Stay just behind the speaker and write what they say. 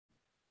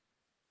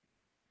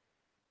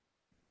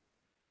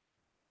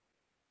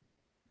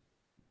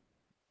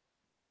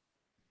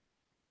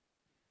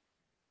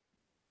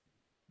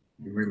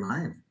We're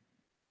live.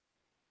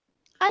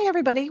 Hi,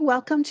 everybody.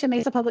 Welcome to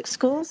Mesa Public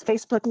Schools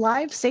Facebook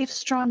Live Safe,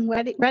 Strong,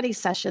 Ready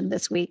session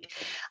this week.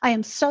 I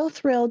am so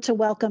thrilled to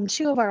welcome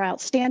two of our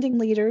outstanding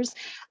leaders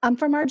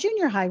from our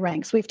junior high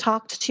ranks. We've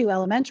talked to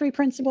elementary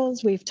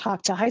principals, we've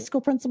talked to high school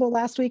principal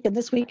last week, and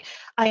this week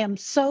I am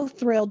so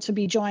thrilled to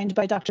be joined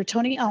by Dr.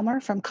 Tony Elmer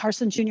from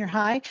Carson Junior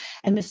High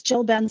and Miss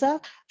Jill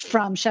Benza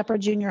from Shepherd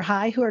Junior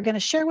High, who are going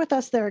to share with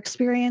us their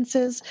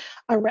experiences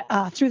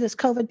through this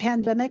COVID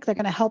pandemic. They're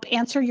going to help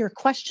answer your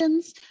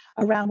questions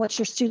around what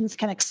your students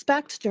can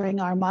expect during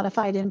our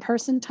modified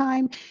in-person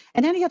time,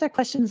 and any other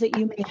questions that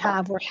you may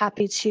have, we're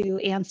happy to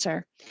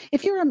answer.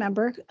 If you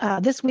remember,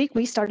 this week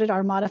we started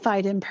our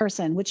modified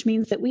in-person, which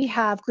means that we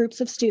have groups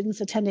of students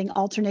attending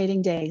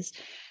alternating days.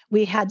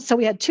 We had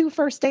two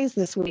first days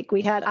this week.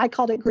 I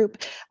called it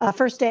group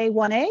first day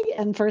 1A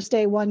and first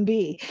day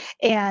 1B.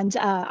 And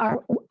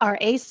our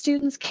A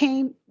students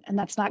came, and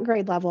that's not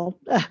grade level,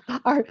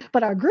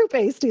 but our group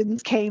A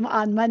students came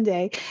on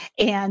Monday,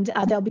 and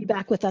they'll be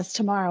back with us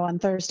tomorrow on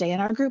Thursday.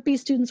 And our group B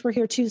students were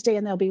here Tuesday,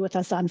 and they'll be with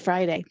us on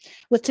Friday,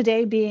 with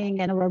today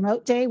being a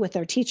remote day with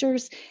their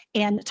teachers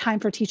and time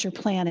for teacher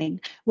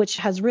planning, which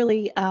has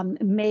really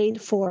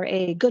made for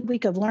a good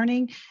week of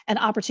learning and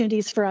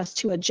opportunities for us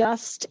to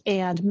adjust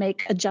and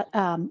make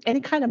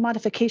any kind of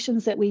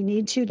modifications that we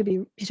need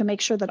to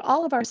make sure that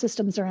all of our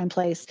systems are in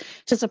place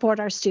to support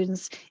our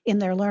students in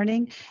their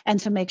learning and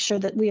to make sure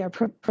that we are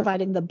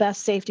providing the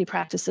best safety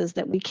practices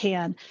that we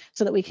can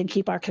so that we can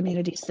keep our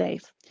community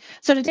safe.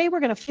 So today we're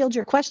going to field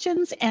your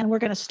questions, and we're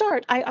going to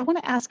start. I want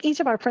to ask each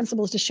of our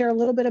principals to share a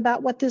little bit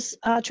about what this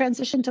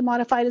transition to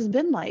modified has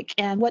been like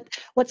and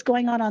what's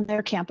going on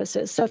their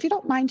campuses. So if you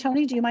don't mind,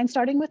 Tony, do you mind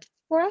starting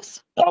for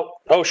us?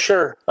 Oh,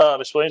 sure,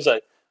 Ms. Williams.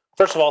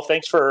 First of all,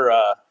 thanks for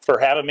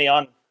having me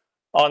on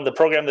the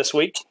program this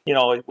week. You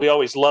know, we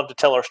always love to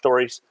tell our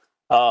stories,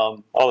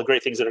 all the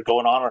great things that are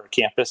going on our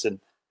campus,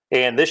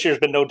 and this year's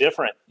been no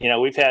different. You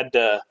know, we've had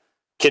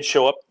kids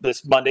show up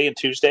this Monday and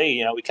Tuesday.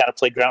 You know, we kind of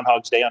played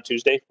Groundhog's Day on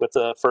Tuesday with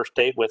the first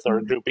day with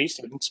our Group B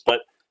students,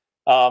 but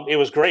it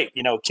was great.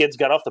 You know, kids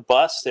got off the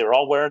bus; they were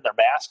all wearing their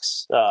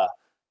masks.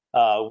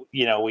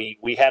 You know,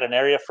 we had an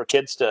area for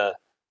kids to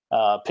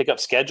pick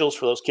up schedules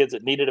for those kids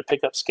that needed to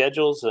pick up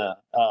schedules.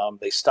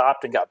 They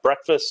stopped and got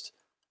breakfast.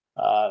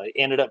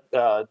 Ended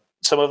up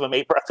some of them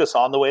ate breakfast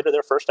on the way to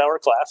their first hour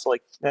of class.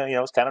 Like, you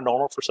know, it's kind of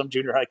normal for some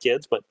junior high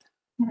kids, but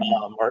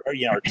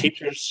our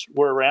teachers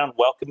were around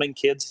welcoming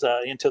kids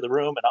into the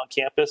room and on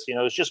campus. You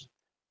know, it was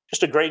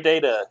just a great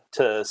day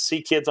to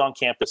see kids on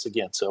campus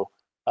again. So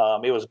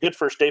it was a good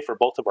first day for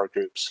both of our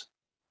groups.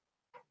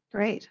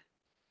 Great.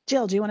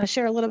 Jill, do you want to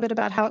share a little bit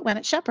about how it went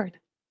at Shepherd?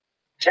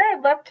 Sure,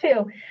 I'd love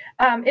to.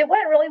 It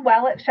went really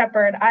well at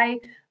Shepherd.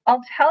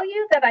 I'll tell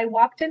you that I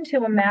walked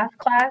into a math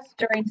class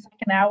during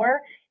second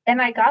hour, and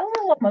I got a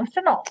little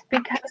emotional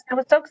because I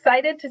was so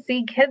excited to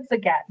see kids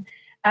again.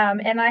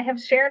 And I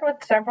have shared with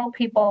several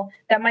people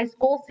that my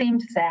school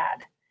seemed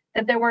sad,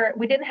 that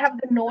we didn't have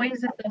the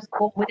noise at the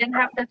school, we didn't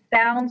have the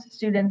sounds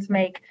students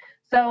make.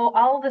 So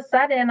all of a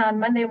sudden on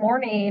Monday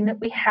morning,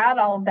 we had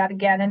all of that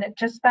again, and it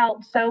just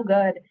felt so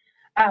good.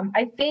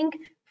 I think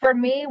for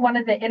me, one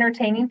of the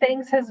entertaining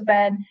things has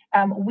been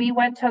we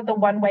went to the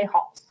one-way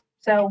halls.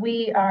 So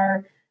we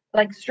are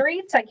like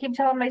streets. I keep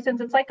telling my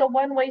students it's like a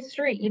one-way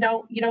street. You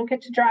don't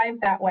get to drive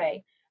that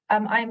way.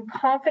 I'm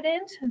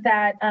confident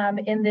that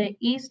in the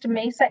East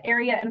Mesa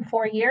area in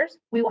 4 years,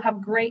 we will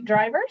have great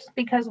drivers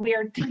because we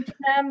are teaching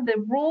them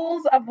the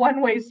rules of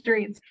one-way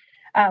streets.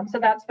 So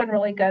that's been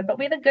really good. But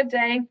we had a good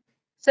day.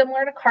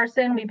 Similar to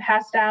Carson, we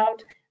passed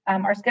out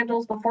our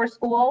schedules before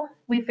school.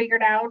 We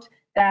figured out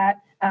that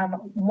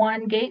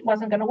one gate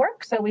wasn't going to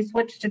work, so we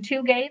switched to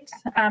 2 gates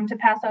to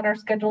pass out our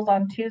schedules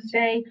on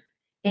Tuesday.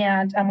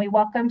 And we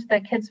welcomed the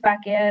kids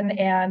back in,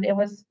 and it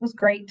was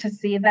great to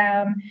see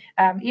them.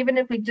 Even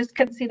if we just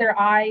couldn't see their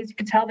eyes, you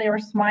could tell they were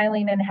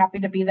smiling and happy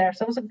to be there.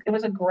 So it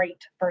was a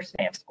great first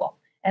day of school.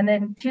 And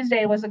then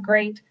Tuesday was a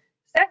great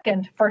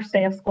second first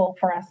day of school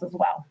for us as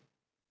well.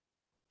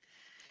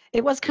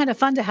 It was kind of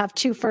fun to have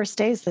 2 first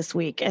days this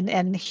week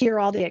and hear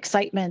all the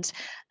excitement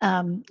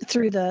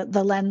through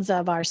the lens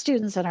of our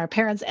students and our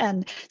parents,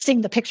 and seeing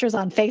the pictures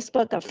on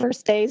Facebook of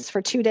first days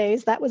for 2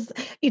 days. That was,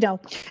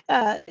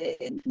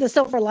 the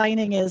silver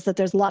lining is that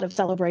there's a lot of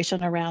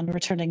celebration around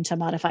returning to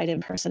modified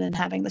in person and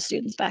having the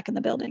students back in the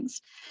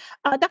buildings.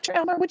 Dr.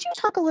 Elmer, would you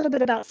talk a little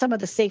bit about some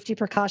of the safety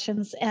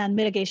precautions and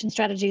mitigation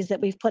strategies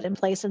that we've put in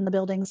place in the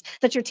buildings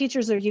that your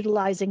teachers are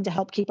utilizing to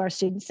help keep our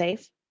students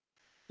safe?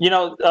 You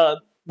know,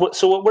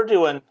 so what we're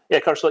doing,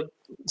 Carson, like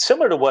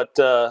similar to what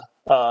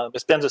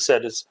Ms. Benza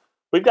said, is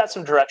we've got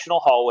some directional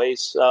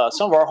hallways.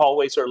 Some of our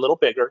hallways are a little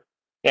bigger,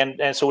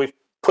 and so we've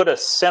put a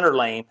center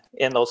lane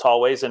in those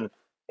hallways,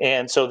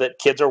 and so that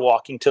kids are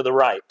walking to the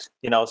right.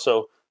 You know,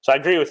 so I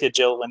agree with you,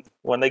 Jill.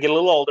 When they get a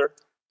little older,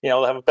 you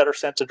know, they'll have a better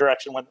sense of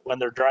direction when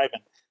they're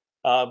driving.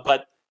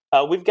 But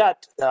we've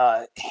got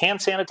hand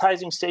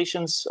sanitizing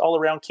stations all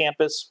around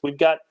campus. We've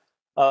got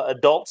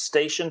adults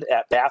stationed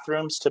at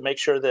bathrooms to make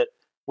sure that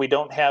we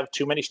don't have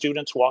too many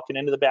students walking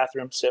into the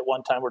bathrooms at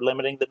one time. We're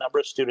limiting the number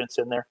of students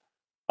in there.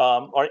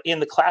 Are in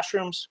the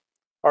classrooms,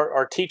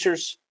 our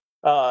teachers,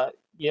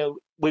 they've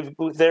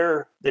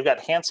got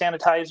hand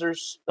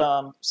sanitizers,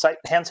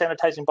 hand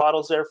sanitizing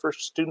bottles there for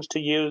students to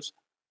use.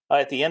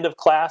 At the end of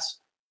class,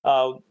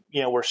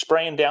 we're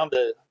spraying down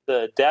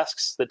the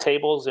desks, the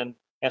tables, and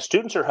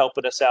students are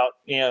helping us out,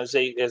 as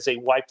they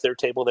wipe their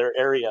table, their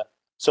area,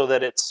 so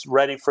that it's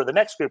ready for the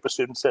next group of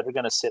students that are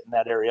going to sit in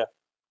that area.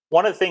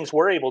 One of the things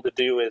we're able to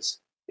do is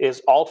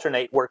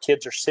alternate where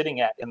kids are sitting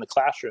at in the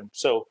classroom.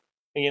 So,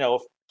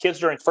 if kids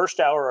during first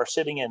hour are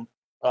sitting in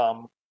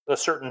a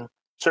certain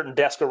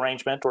desk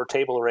arrangement or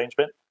table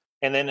arrangement,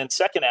 and then in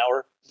second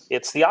hour,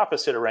 it's the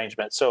opposite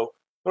arrangement. So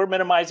we're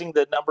minimizing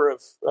the number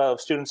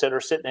of students that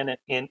are sitting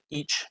in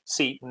each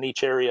seat in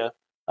each area,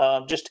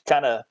 just to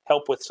kind of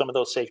help with some of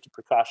those safety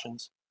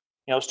precautions.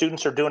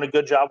 Students are doing a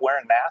good job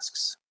wearing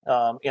masks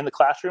in the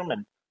classroom,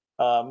 and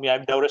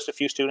I've noticed a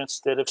few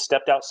students that have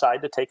stepped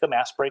outside to take a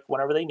mask break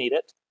whenever they need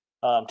it.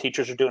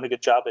 Teachers are doing a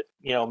good job at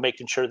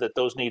making sure that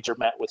those needs are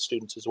met with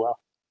students as well.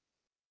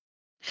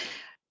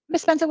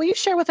 Ms. Benson, will you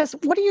share with us,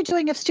 what are you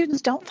doing if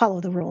students don't follow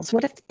the rules?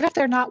 What if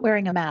they're not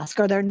wearing a mask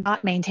or they're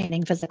not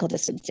maintaining physical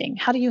distancing?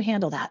 How do you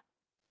handle that?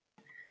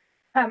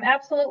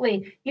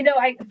 Absolutely.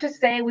 I just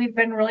say we've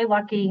been really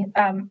lucky.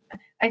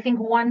 I think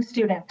one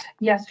student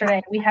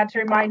yesterday, we had to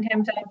remind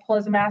him to pull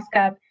his mask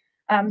up.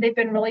 They've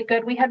been really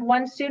good. We had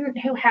one student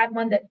who had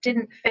one that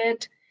didn't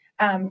fit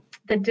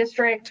the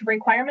district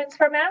requirements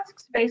for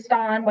masks based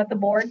on what the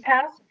board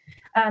passed.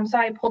 So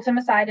I pulled him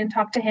aside and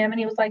talked to him, and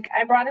he was like,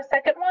 I brought a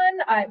second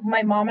one.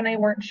 My mom and I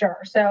weren't sure.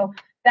 So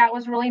that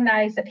was really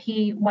nice that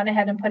he went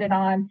ahead and put it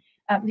on.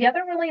 The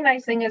other really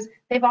nice thing is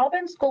they've all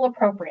been school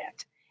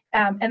appropriate.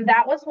 And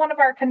that was one of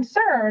our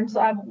concerns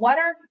of what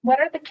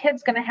are the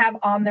kids going to have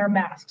on their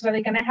masks? Are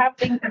they going to have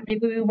things that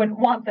maybe we wouldn't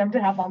want them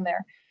to have on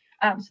there?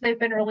 So they've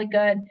been really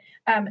good.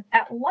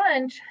 At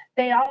lunch,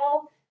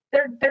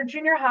 they're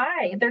junior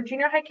high. They're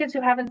junior high kids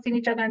who haven't seen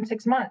each other in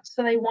 6 months.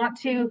 So they want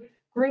to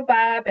group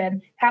up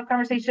and have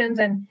conversations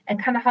and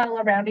kind of huddle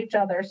around each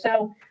other.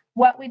 So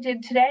what we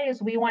did today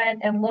is we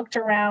went and looked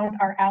around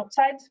our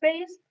outside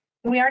space.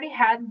 We already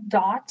had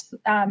dots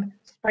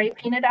spray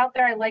painted out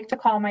there. I like to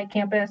call my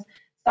campus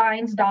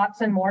signs,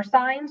 dots, and more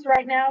signs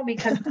right now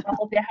because of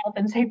all the health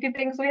and safety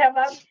things we have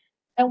up.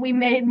 And we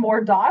made more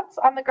dots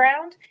on the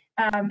ground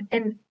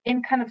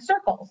in kind of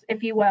circles,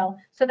 if you will,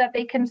 so that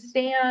they can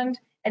stand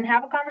and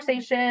have a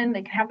conversation.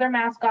 They can have their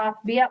mask off,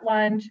 be at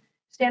lunch,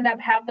 stand up,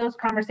 have those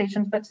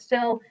conversations, but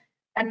still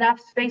enough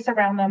space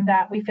around them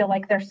that we feel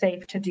like they're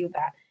safe to do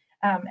that.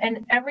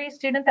 And every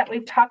student that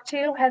we've talked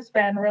to has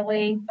been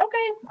really,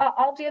 okay,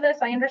 I'll do this.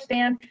 I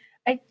understand.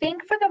 I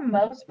think for the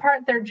most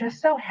part, they're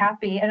just so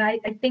happy. And I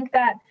think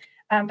that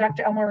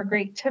Dr. Elmore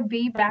agreed to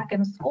be back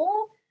in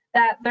school,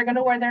 that they're going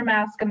to wear their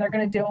mask and they're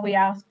going to do what we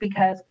ask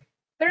because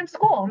they're in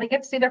school and they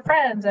get to see their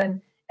friends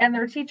and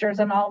their teachers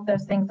and all of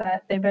those things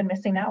that they've been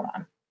missing out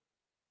on.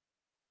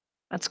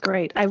 That's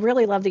great. I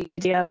really love the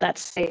idea of that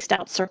spaced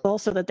out circle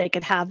so that they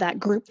could have that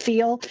group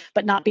feel,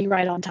 but not be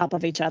right on top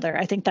of each other.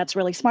 I think that's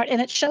really smart. And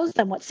it shows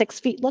them what 6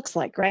 feet looks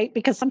like, right?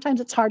 Because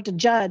sometimes it's hard to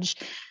judge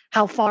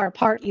how far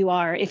apart you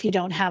are if you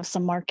don't have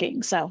some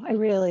marking. So I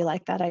really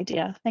like that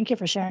idea. Thank you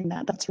for sharing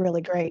that. That's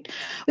really great.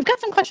 We've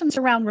got some questions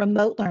around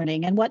remote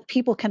learning and what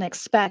people can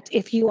expect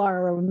if you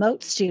are a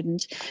remote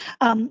student.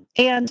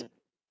 And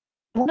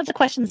one of the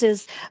questions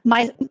is,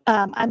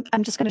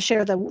 I'm just going to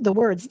share the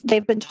words.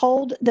 They've been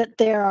told that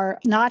they are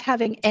not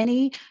having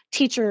any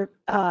teacher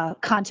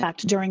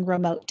contact during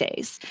remote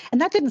days.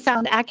 And that didn't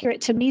sound accurate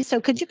to me. So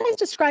could you guys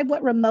describe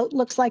what remote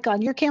looks like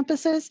on your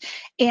campuses?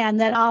 And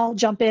then I'll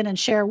jump in and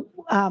share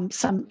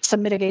some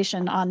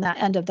mitigation on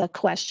that end of the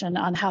question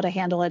on how to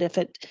handle it if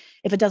it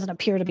doesn't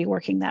appear to be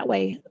working that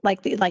way,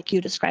 like you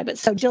describe it.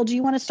 So Jill, do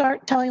you want to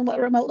start telling what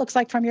remote looks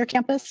like from your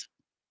campus?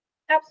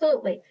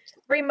 Absolutely.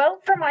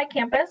 Remote for my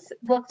campus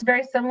looks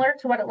very similar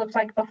to what it looked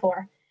like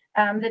before.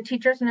 The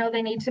teachers know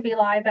they need to be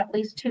live at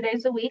least 2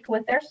 days a week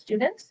with their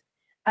students.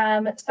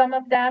 Some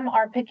of them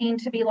are picking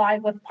to be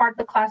live with part of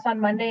the class on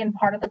Monday and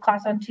part of the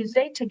class on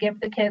Tuesday to give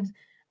the kids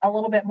a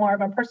little bit more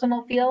of a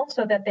personal feel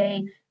so that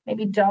they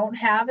maybe don't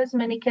have as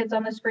many kids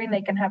on the screen.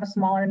 They can have a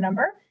smaller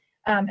number.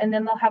 And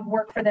then they'll have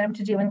work for them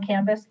to do in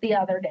Canvas the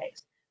other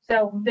days.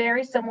 So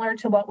very similar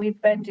to what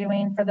we've been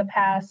doing for the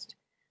past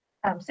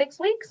 6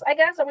 weeks, I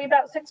guess. Are we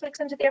about 6 weeks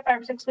into the year,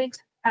 5 or 6 weeks?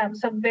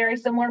 So very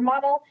similar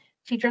model.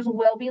 Teachers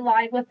will be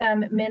live with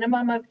them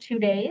minimum of 2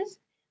 days.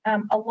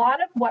 A lot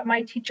of what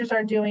my teachers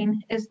are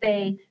doing is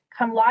they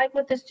come live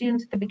with the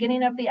students at the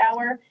beginning of the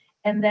hour.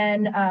 And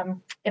then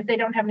if they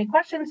don't have any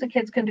questions, the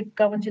kids can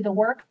go and do the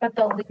work, but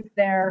they'll leave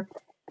their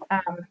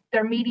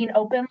meeting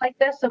open like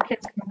this so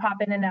kids can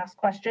pop in and ask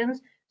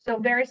questions. So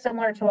very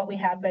similar to what we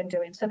have been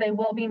doing. So they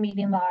will be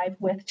meeting live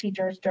with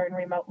teachers during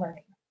remote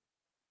learning.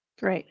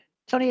 Great.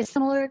 Tony, a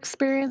similar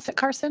experience at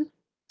Carson?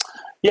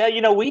 Yeah,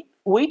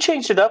 we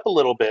changed it up a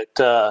little bit.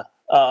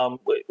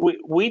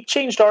 We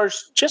changed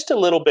ours just a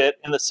little bit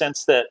in the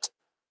sense that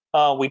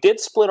we did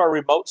split our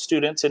remote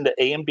students into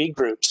A and B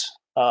groups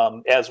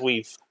as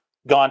we've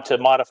gone to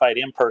modified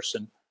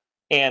in-person.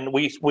 And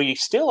we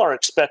still are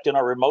expecting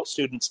our remote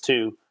students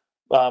to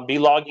be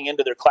logging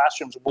into their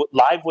classrooms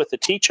live with the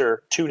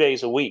teacher 2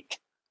 days a week.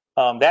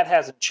 That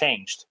hasn't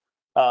changed.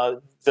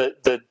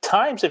 The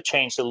times have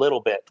changed a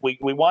little bit.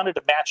 We wanted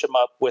to match them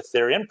up with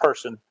their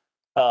in-person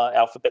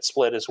alphabet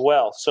split as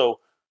well. So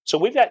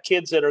we've got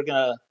kids that are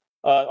going to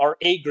our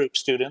A group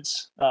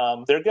students.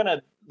 They're going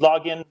to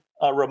log in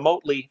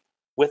remotely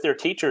with their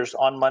teachers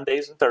on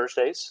Mondays and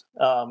Thursdays,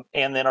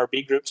 and then our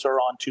B groups are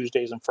on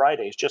Tuesdays and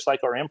Fridays, just like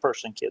our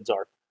in-person kids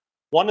are.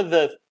 One of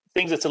the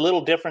things that's a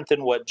little different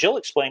than what Jill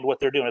explained what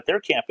they're doing at their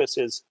campus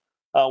is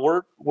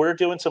we're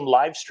doing some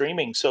live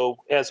streaming. So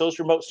as those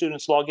remote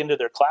students log into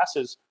their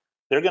classes,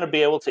 they're going to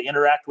be able to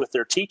interact with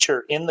their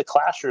teacher in the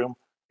classroom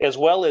as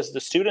well as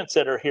the students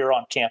that are here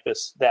on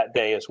campus that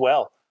day as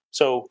well.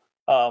 So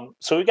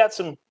we've got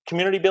some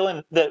community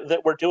building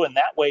that we're doing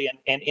that way,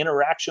 and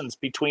interactions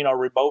between our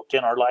remote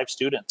and our live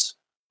students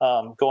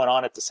going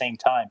on at the same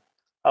time.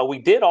 We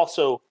did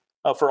also,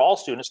 for all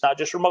students, not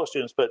just remote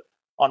students, but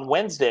on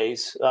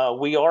Wednesdays,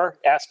 we are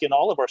asking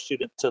all of our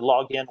students to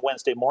log in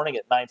Wednesday morning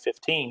at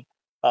 9:15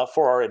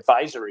 for our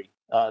advisory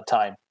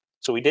time.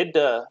 So we did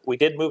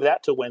move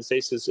that to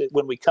Wednesdays. So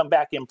when we come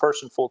back in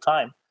person full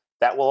time,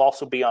 that will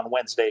also be on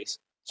Wednesdays.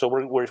 So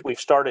we've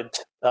started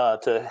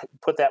to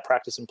put that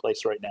practice in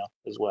place right now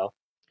as well.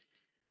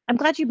 I'm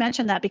glad you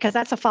mentioned that, because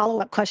that's a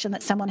follow-up question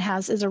that someone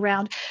has, is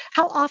around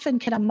how often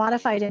can a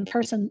modified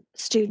in-person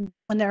student,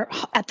 when they're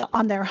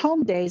on their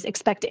home days,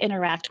 expect to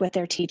interact with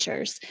their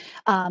teachers?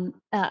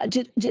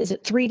 Is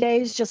it 3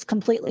 days just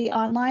completely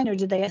online, or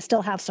do they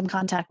still have some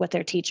contact with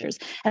their teachers?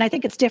 And I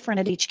think it's different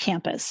at each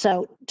campus.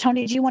 So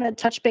Tony, do you want to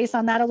touch base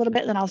on that a little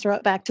bit? And then I'll throw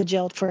it back to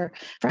Jill for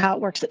how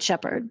it works at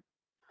Shepherd.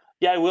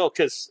 Yeah, I will,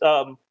 because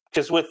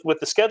with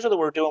the schedule that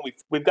we're doing,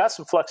 we've got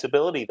some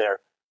flexibility there.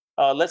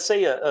 Let's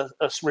say a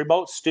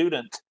remote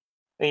student,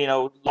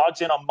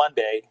 logs in on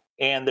Monday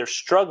and they're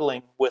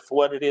struggling with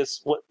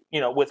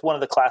with one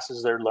of the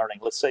classes they're learning.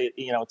 Let's say,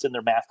 it's in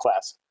their math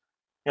class.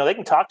 They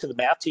can talk to the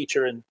math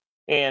teacher and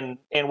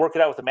work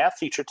it out with the math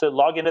teacher to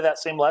log into that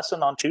same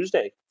lesson on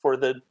Tuesday for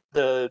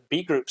the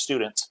B group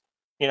students,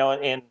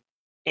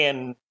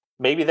 and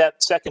maybe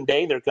that second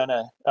day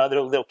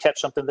they'll catch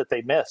something that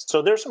they missed.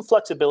 So there's some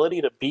flexibility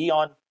to be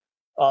on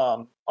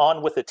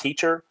with the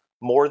teacher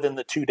more than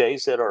the 2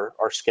 days that are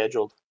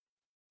scheduled.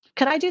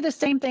 Could I do the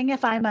same thing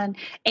if I'm an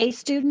A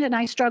student and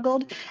I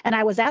struggled and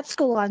I was at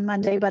school on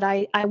Monday, but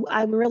I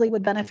really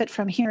would benefit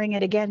from hearing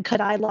it again? Could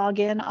I log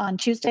in on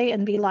Tuesday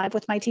and be live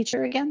with my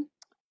teacher again?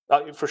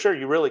 For sure,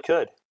 you really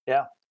could.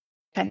 Yeah.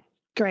 Okay,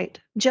 great.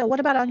 Jill,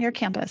 what about on your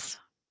campus?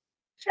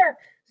 Sure.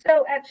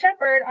 So at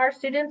Shepherd, our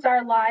students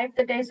are live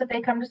the days that they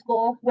come to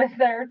school with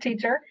their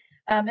teacher.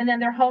 And then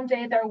their home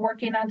day, they're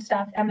working on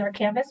stuff on their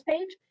Canvas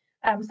page.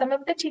 Some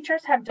of the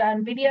teachers have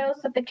done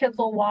videos that the kids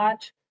will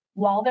watch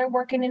while they're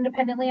working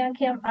independently on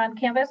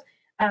Canvas.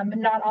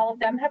 Not all of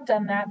them have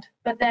done that.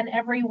 But then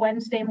every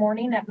Wednesday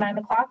morning at 9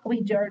 o'clock,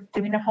 we are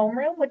doing a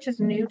homeroom, which is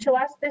new to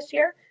us this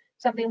year,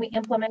 something we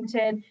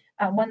implemented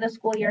when the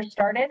school year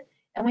started.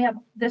 And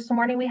this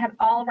morning, we had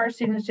all of our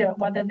students do it,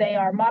 whether they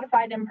are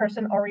modified in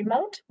person or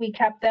remote. We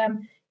kept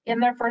them in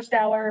their first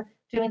hour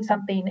doing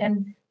something.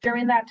 And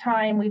during that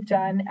time, we've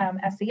done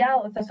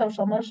SEL, the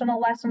social emotional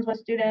lessons with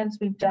students.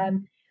 We've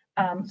done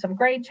some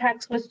grade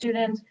checks with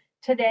students.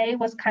 Today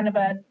was kind of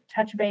a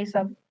touch base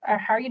of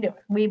how are you doing?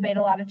 We made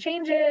a lot of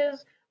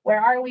changes. Where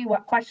are we?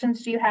 What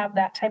questions do you have?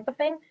 That type of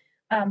thing.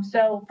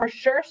 So for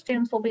sure,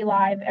 students will be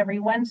live every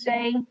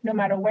Wednesday, no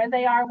matter where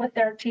they are with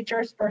their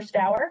teacher's first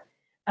hour.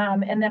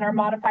 And then our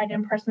modified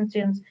in-person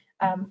students,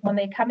 when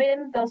they come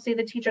in, they'll see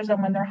the teachers,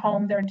 and when they're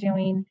home, they're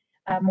doing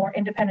more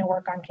independent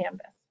work on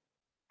Canvas.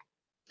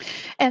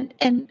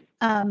 And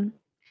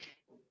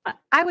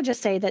I would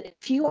just say that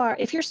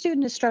if your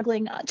student is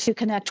struggling to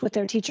connect with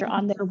their teacher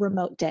on their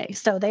remote day,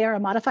 so they are a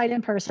modified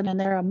in person and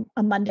they're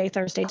a Monday,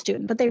 Thursday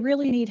student, but they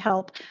really need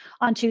help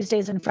on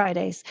Tuesdays and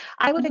Fridays,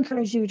 I would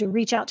encourage you to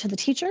reach out to the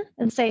teacher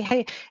and say,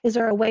 hey, is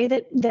there a way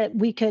that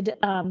we could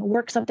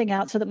work something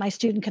out so that my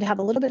student could have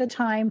a little bit of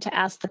time to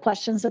ask the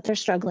questions that they're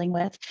struggling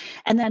with?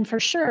 And then for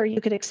sure, you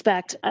could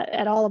expect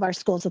at all of our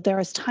schools that there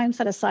is time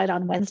set aside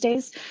on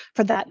Wednesdays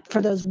for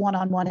those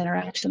one-on-one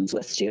interactions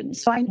with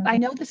students. So I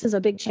know this is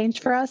a big change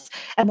for us,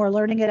 and we're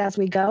learning it as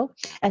we go.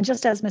 And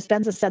just as Ms.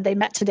 Benza said, they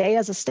met today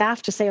as a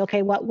staff to say,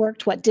 okay, what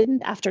worked, what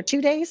didn't. After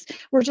 2 days,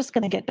 we're just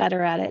going to get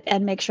better at it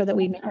and make sure that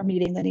we are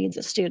meeting the needs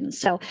of students.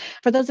 So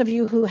for those of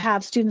you who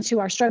have students who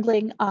are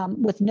struggling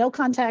with no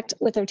contact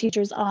with their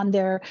teachers on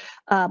the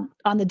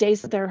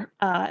days that they're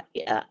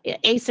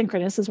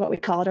asynchronous is what we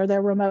call it, or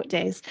their remote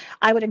days,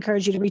 I would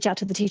encourage you to reach out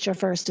to the teacher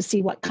first to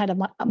see what kind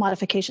of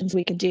modifications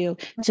we could do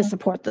to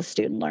support the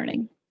student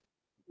learning.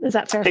 Is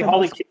that fair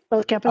for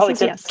both campuses? Holly,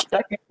 Yes.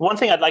 One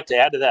thing I'd like to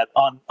add to that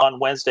on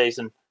Wednesdays,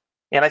 and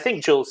I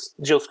think Jill's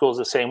school is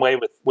the same way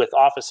with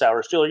office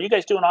hours. Jill, are you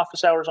guys doing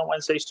office hours on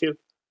Wednesdays too?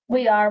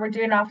 We are. We're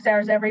doing office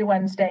hours every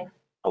Wednesday.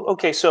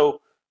 Okay, so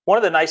one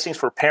of the nice things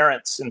for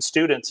parents and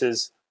students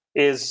is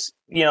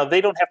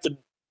they don't have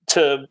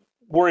to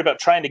worry about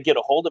trying to get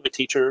a hold of a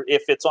teacher.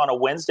 If it's on a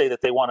Wednesday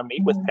that they want to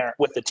meet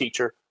with the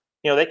teacher,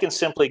 they can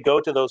simply go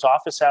to those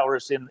office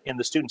hours in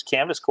the student's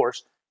Canvas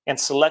course and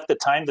select the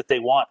time that they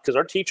want, because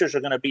our teachers are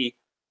going to be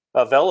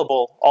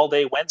available all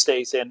day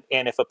Wednesdays. And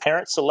if a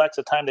parent selects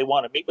a time they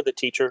want to meet with a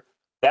teacher,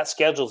 that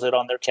schedules it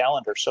on their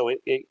calendar. So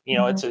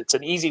it's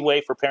an easy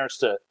way for parents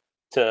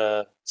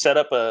to set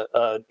up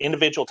a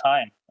individual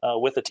time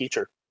with a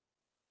teacher.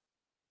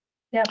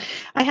 Yeah.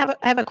 I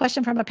have a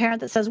question from a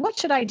parent that says, what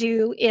should I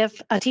do if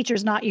a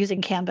teacher's not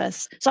using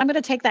Canvas? So I'm going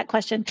to take that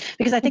question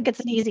because I think it's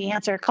an easy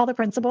answer. Call the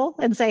principal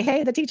and say,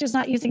 hey, the teacher's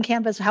not using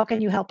Canvas. How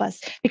can you help us?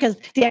 Because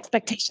the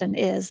expectation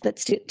is that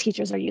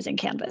teachers are using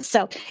Canvas.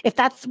 So if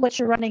that's what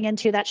you're running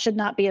into, that should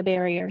not be a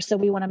barrier. So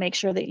we want to make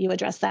sure that you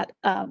address that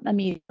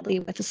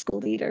immediately with the school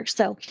leader.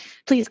 So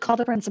please call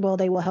the principal.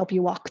 They will help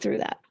you walk through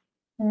that.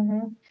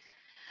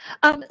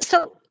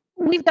 So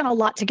we've done a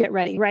lot to get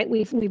ready, right?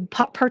 We've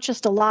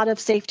purchased a lot of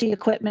safety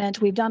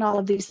equipment. We've done all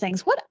of these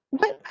things. What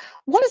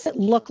does it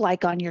look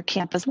like on your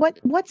campus?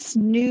 What's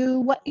new?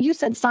 What you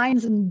said,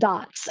 signs and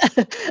dots,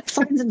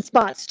 signs and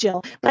spots,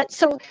 Jill. But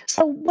so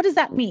what does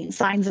that mean?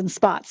 Signs and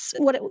spots.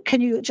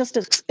 Can you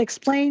just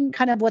explain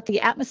kind of what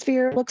the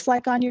atmosphere looks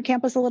like on your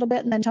campus a little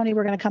bit, and then Tony,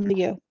 we're going to come to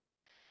you.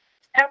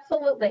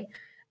 Absolutely.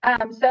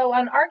 So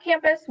on our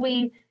campus,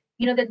 the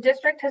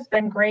district has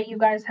been great. You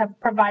guys have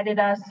provided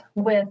us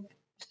with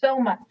so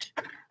much.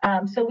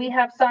 So we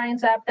have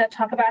signs up that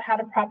talk about how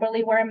to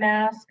properly wear a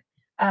mask.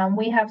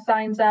 We have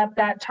signs up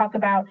that talk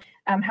about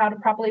how to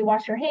properly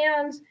wash your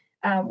hands.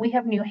 We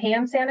have new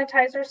hand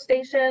sanitizer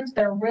stations.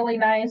 They're really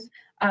nice.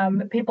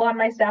 People on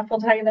my staff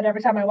will tell you that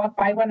every time I walk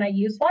by one, I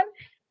use one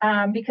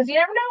because you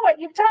never know what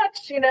you've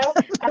touched.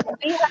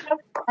 We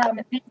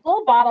have these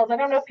little bottles. I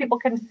don't know if people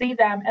can see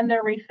them, and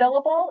they're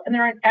refillable, and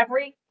they're in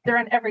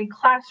every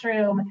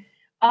classroom,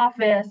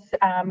 office,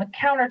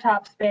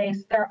 countertop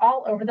space. They're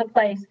all over the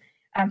place,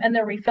 and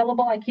they're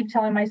refillable. I keep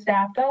telling my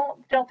staff,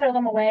 don't throw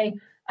them away.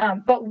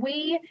 But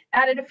we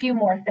added a few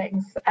more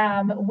things.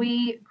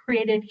 We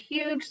created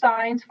huge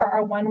signs for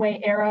our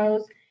one-way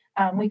arrows.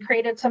 We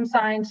created some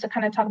signs to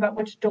kind of talk about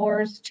which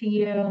doors to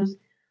use.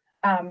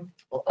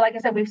 Like I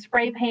said, we've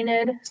spray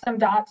painted some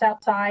dots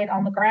outside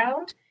on the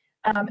ground.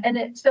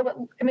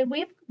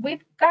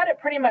 We've got it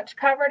pretty much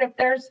covered. If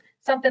there's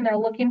something they're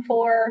looking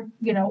for,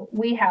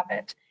 we have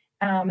it.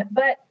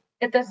 But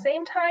at the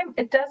same time,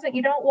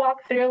 you don't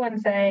walk through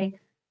and say,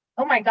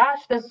 oh my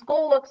gosh, the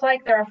school looks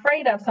like they're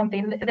afraid of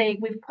something.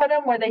 We've put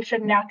them where they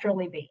should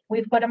naturally be.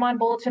 We've put them on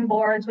bulletin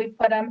boards. We've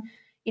put them,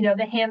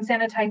 the hand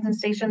sanitizing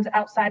stations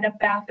outside of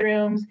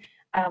bathrooms.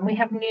 We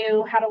have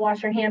new how to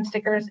wash your hand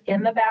stickers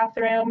in the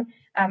bathroom.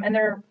 And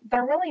they're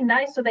really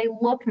nice. So they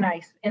look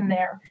nice in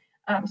there.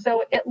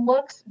 So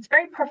it's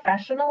very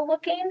professional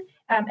looking,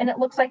 and it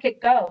looks like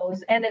it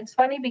goes. And it's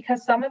funny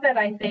because some of it,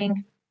 I think,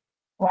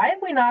 why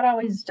have we not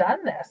always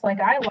done this? Like,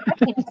 I like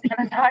hand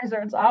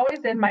sanitizer. It's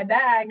always in my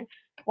bag.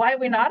 Why have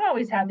we not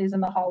always had these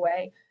in the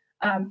hallway?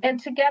 And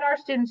to get our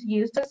students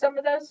used to some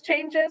of those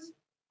changes,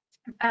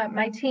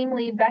 my team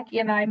lead, Becky,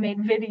 and I made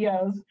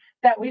videos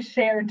that we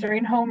shared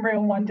during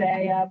homeroom one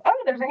day of,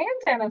 oh, there's a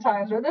hand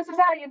sanitizer. This is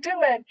how you do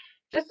it,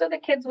 just so the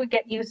kids would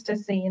get used to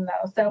seeing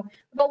those. So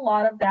there's a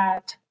lot of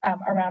that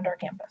around our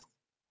campus.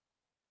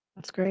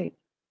 That's great.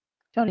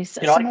 Tony,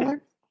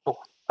 similar?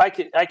 I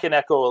can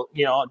echo,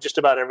 just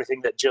about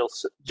everything that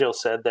Jill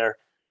said there.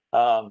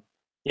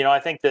 I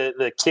think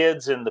the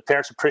kids and the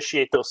parents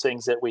appreciate those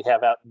things that we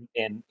have out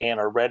and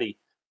are ready,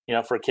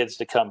 for kids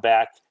to come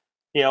back.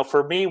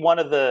 For me, one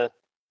of the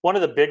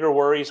bigger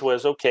worries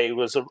was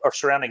our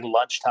surrounding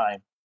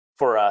lunchtime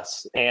for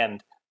us.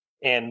 And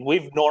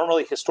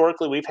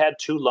historically, we've had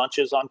 2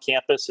 lunches on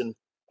campus,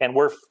 and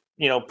we're,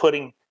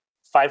 putting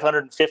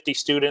 550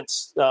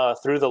 students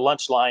through the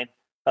lunch line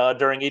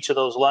during each of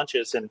those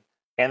lunches.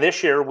 And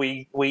this year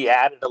we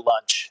added a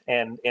lunch,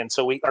 and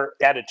so we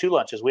added 2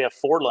 lunches. We have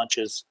 4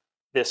 lunches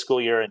this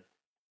school year,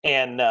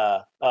 and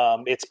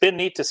it's been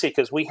neat to see,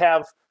 because we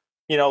have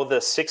the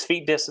 6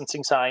 feet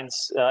distancing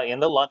signs in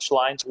the lunch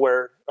lines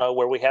where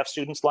we have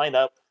students line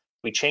up.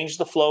 We changed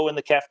the flow in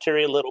the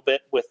cafeteria a little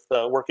bit with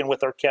working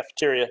with our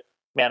cafeteria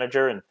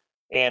manager,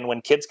 and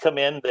when kids come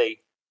in,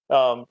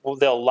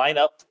 they'll line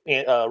up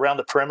around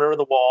the perimeter of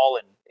the wall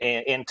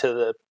and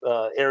into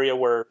the area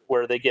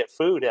where they get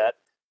food at.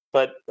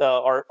 But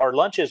our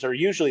lunches are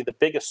usually the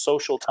biggest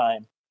social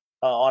time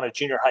on a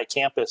junior high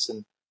campus.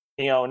 And,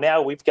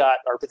 now we've got,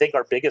 I think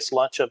our biggest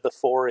lunch of the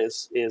 4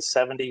 is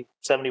 70,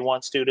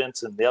 71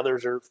 students, and the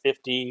others are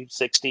 50,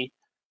 60.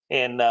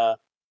 And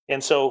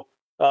so,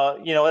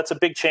 that's a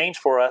big change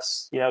for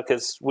us,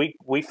 because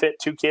we fit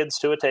 2 kids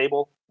to a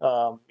table,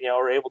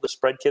 we're able to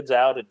spread kids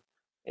out.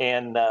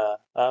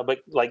 But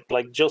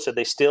like Jill said,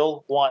 they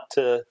still want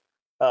to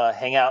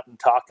hang out and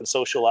talk and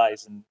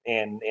socialize,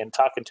 and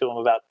talking to them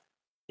about,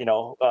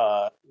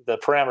 the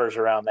parameters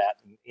around that.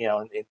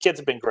 And kids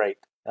have been great.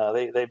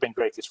 They've been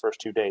great these first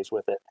 2 days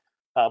with it.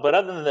 But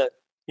other than the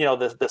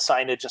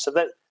signage and stuff,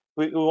 that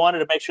we wanted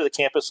to make sure the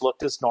campus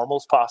looked as normal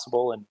as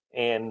possible,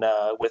 and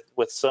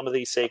with some of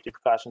these safety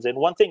precautions. And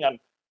one thing I'm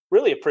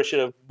really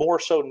appreciative, more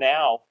so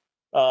now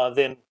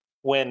than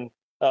when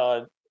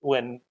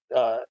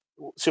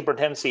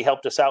superintendency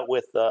helped us out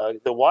with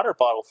the water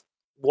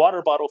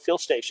bottle fill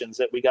stations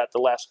that we got the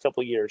last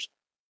couple of years.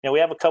 We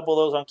have a couple of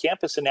those on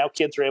campus, and now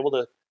kids are able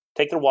to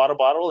take their water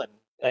bottle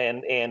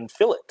and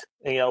fill it,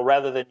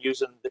 rather than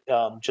using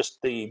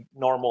just the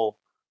normal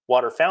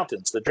water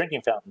fountains, the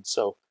drinking fountains.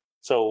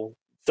 So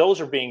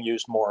those are being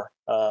used more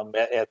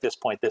at this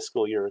point this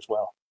school year as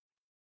well.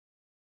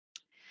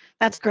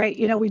 That's great.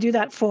 We do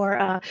that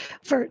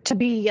to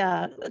be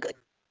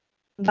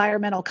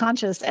environmental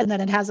conscious, and then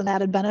it has an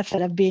added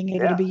benefit of being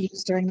able to be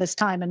used during this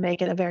time and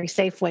make it a very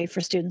safe way for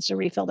students to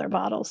refill their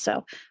bottles.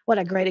 So what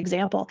a great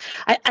example.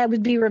 I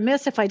would be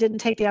remiss if I didn't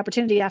take the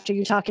opportunity after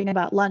you talking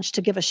about lunch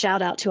to give a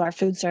shout out to our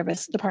food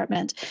service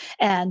department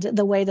and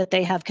the way that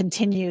they have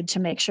continued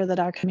to make sure that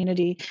our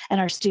community and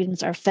our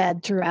students are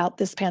fed throughout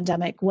this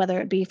pandemic,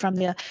 whether it be from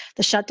the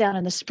shutdown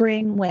in the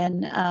spring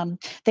when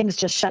things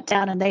just shut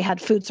down and they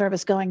had food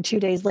service going 2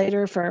 days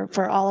later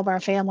for all of our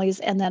families,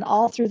 and then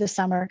all through the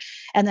summer,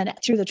 and then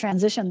through the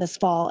transition this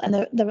fall. And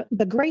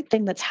the great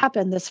thing that's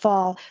happened this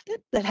fall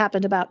that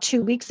happened about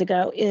 2 weeks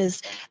ago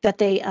is that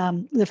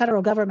the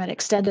federal government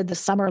extended the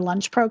summer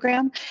lunch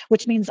program,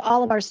 which means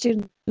all of our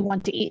students who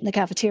want to eat in the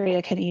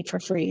cafeteria can eat for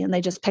free, and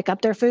they just pick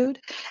up their food.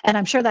 And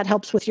I'm sure that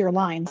helps with your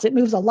lines. It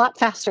moves a lot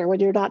faster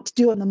when you're not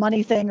doing the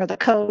money thing or the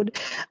code.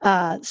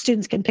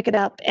 Students can pick it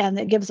up, and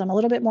it gives them a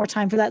little bit more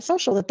time for that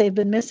social that they've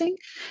been missing.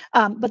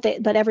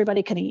 But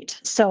everybody can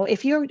eat. So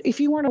if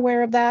you weren't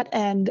aware of that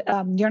and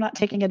you're not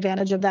taking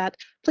advantage of that,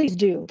 please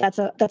do. That's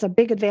a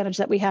big advantage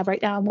that we have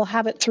right now, and we'll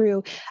have it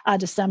through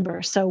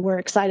December. So we're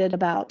excited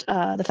about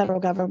the federal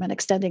government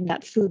extending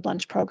that food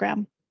lunch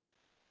program.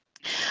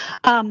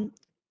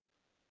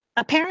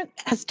 A parent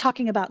is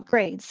talking about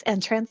grades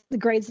and the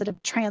grades that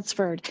have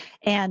transferred,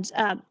 and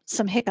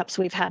some hiccups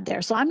we've had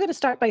there. So I'm going to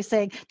start by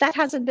saying that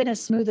hasn't been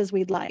as smooth as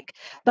we'd like.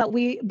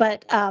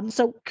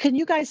 So can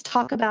you guys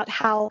talk about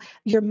how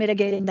you're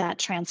mitigating that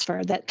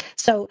transfer?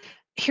 So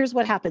here's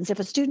what happens. If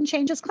a student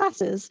changes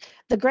classes,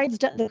 the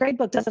grade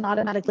book doesn't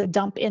automatically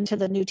dump into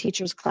the new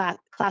teacher's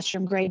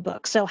classroom grade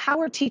book. So how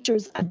are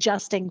teachers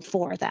adjusting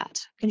for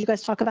that? Can you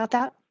guys talk about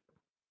that?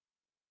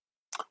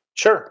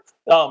 Sure.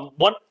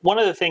 One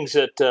of the things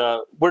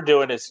that we're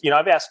doing is,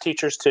 I've asked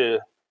teachers to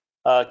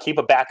keep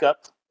a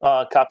backup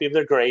copy of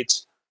their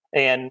grades,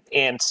 and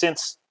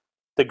since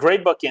the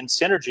gradebook in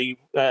Synergy,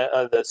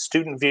 the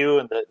student view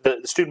and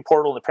the student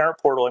portal and the parent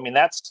portal, I mean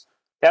that's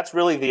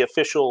really the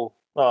official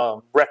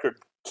record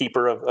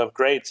keeper of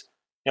grades.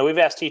 We've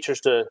asked teachers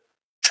to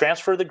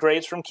transfer the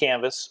grades from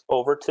Canvas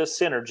over to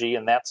Synergy,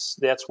 and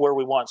that's where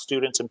we want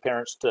students and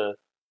parents to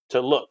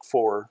look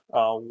for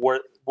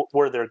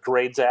where their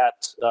grades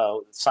at,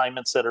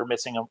 assignments that are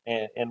missing,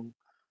 and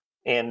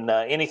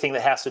anything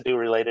that has to do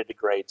related to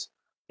grades.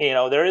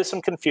 There is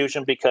some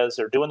confusion because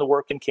they're doing the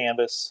work in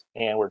Canvas,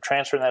 and we're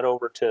transferring that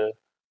over to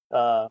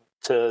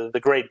the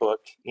grade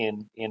book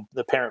in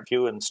the parent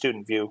view and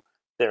student view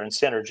there in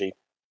Synergy.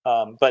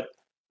 But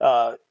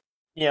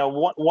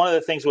one of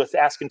the things with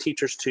asking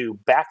teachers to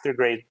back their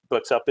grade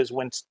books up is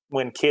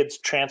when kids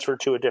transfer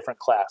to a different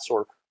class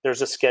or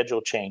there's a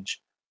schedule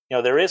change.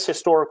 There is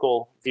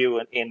historical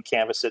view in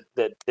Canvas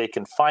that they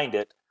can find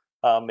it.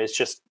 It's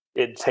just,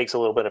 it takes a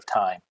little bit of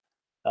time.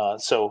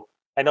 So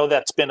I know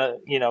that's been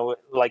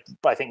like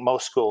I think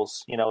most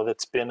schools,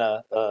 that's been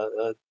a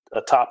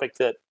topic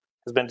that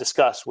has been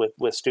discussed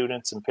with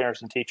students and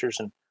parents and teachers,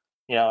 and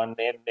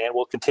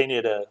we'll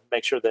continue to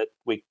make sure that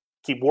we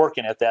keep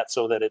working at that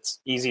so that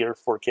it's easier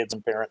for kids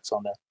and parents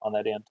on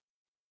that end.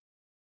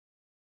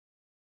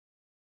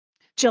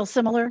 Jill,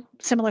 similar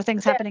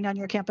things happening on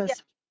your campus?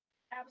 Yeah.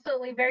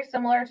 Absolutely, very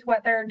similar to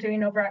what they're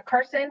doing over at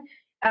Carson.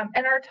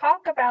 And our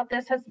talk about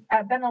this has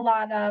been a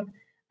lot of,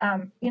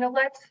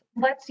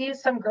 let's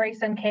use some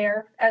grace and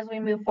care as we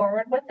move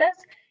forward with this.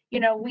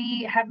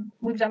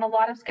 We've done a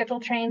lot of schedule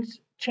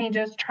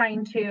changes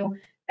trying to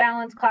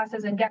balance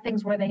classes and get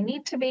things where they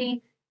need to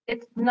be.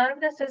 None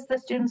of this is the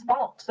student's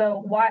fault.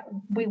 So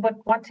we would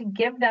want to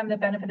give them the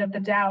benefit of the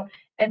doubt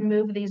and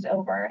move these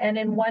over. And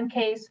in one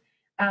case,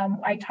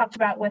 I talked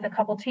about with a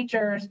couple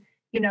teachers,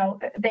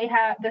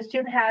 the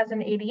student has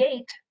an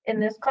 88 in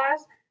this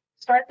class,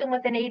 start them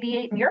with an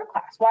 88 in your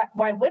class.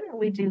 Why wouldn't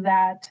we do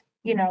that?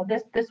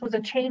 This was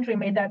a change we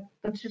made, that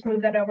let's just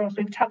move that over. So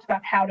we've talked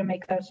about how to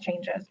make those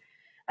changes.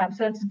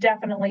 So it's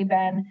definitely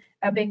been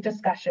a big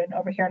discussion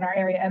over here in our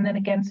area. And then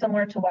again,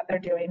 similar to what they're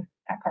doing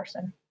at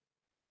Carson.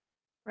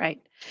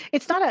 Right.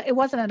 It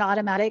wasn't an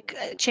automatic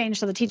change,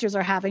 so the teachers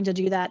are having to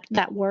do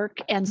that work.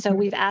 And so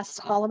we've asked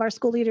all of our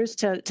school leaders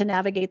to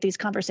navigate these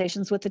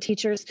conversations with the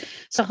teachers.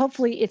 So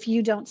hopefully if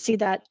you don't see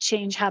that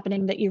change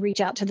happening, that you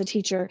reach out to the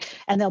teacher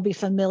and they'll be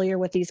familiar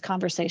with these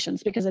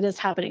conversations, because it is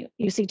happening.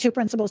 You see two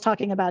principals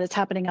talking about it's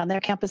happening on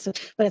their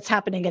campuses, but it's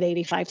happening at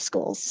 85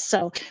 schools.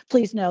 So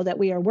please know that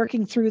we are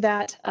working through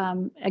that.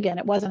 Again,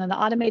 it wasn't an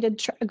automated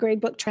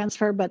gradebook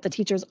transfer, but the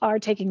teachers are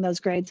taking those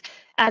grades,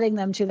 adding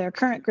them to their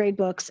current grade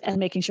books, and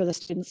making sure the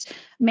students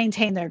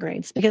maintain their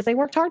grades because they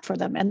worked hard for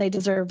them and they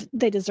deserve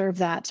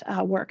that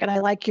work. And I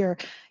like your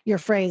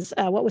phrase.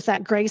 What was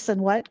that? Grace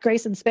and what?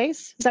 Grace and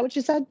space? Is that what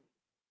you said?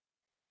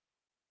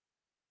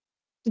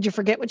 Did you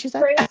forget what you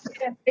said? Grace,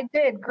 it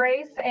did.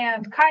 Grace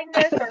and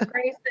kindness, or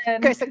grace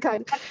and Grace and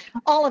kindness.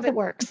 All of it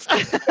works.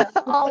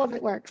 All of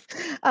it works.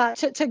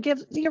 To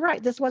give, you're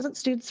right. This wasn't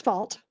students'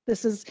 fault.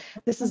 This is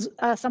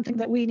something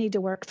that we need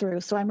to work through.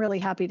 So I'm really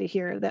happy to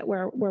hear that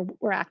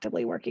we're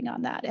actively working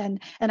on that, and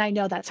I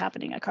know that's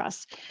happening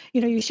across.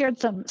 You shared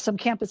some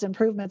campus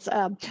improvements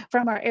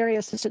from our area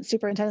assistant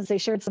superintendents. They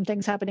shared some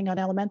things happening on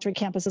elementary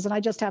campuses, and I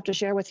just have to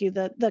share with you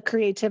the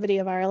creativity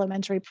of our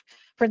elementary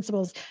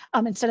principals.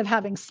 Instead of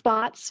having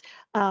spots,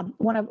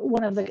 one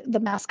of the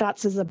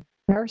mascots is a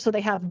bear, so they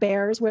have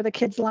bears where the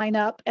kids line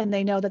up and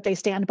they know that they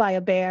stand by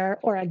a bear,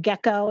 or a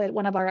gecko at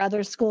one of our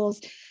other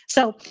schools.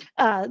 So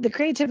the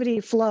creativity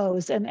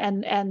flows,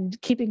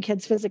 and keeping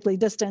kids physically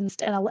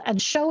distanced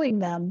and showing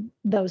them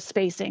those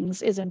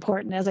spacings is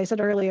important. As I said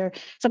earlier,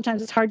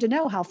 sometimes it's hard to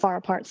know how far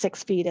apart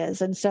 6 feet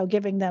is, and so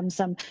giving them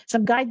some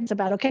guidance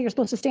about, okay, you're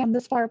supposed to stand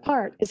this far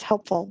apart is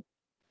helpful.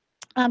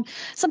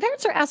 Some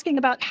parents are asking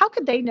about how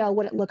could they know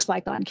what it looks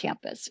like on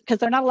campus because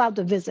they're not allowed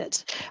to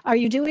visit. Are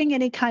you doing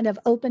any kind of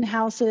open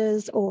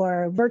houses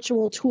or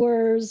virtual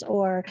tours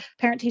or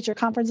parent-teacher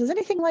conferences,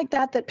 anything like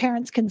that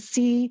parents can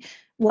see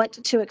what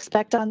to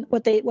expect on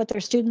what their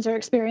students are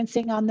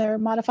experiencing on their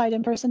modified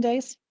in-person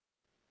days?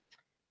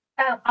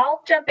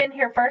 I'll jump in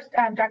here first,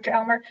 Dr.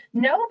 Elmer.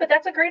 No, but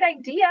that's a great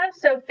idea.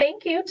 So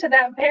thank you to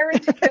that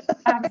parent who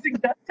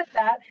suggested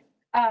that.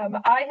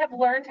 I have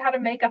learned how to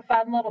make a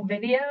fun little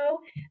video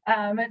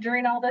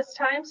during all this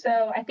time.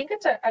 So I think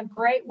it's a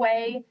great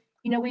way.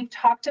 We've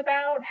talked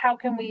about how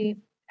can we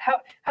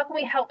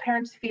help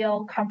parents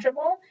feel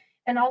comfortable.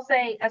 And I'll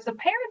say, as a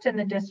parent in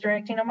the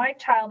district, my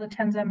child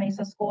attends a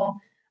Mesa school.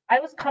 I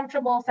was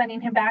comfortable sending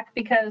him back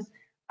because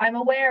I'm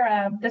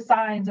aware of the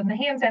signs and the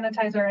hand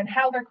sanitizer and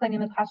how they're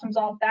cleaning the classrooms,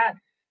 all of that.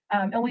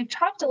 And we've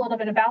talked a little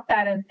bit about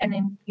that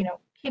and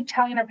keep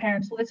telling our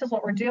parents, well, this is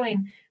what we're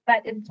doing.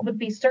 But it would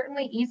be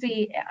certainly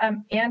easy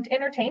and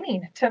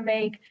entertaining to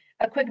make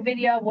a quick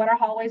video of what our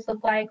hallways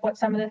look like, what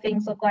some of the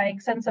things look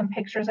like, send some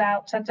pictures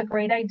out. So that's a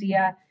great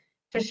idea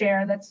to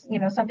share. That's,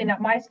 something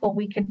at my school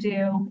we could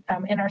do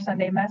in our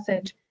Sunday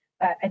message.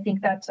 But I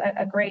think that's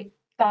a great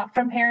thought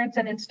from parents,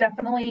 and it's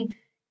definitely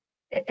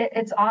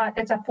it's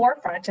a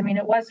forefront. I mean,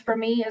 it was for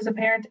me as a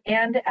parent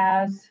and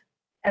as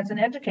an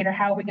educator.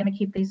 How are we going to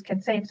keep these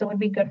kids safe? So it would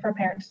be good for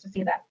parents to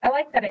see that. I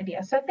like that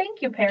idea. So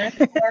thank you, parents,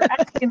 for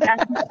asking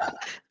that.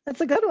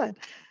 That's a good one.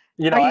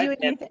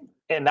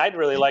 And I'd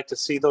really like to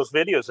see those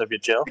videos of you,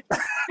 Jill.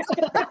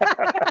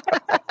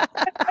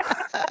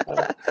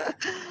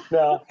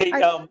 No, hey,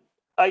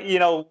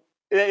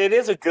 it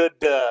is a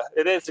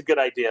good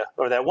idea.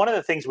 Or that one of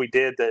the things we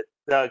did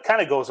that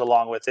kind of goes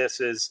along with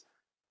this is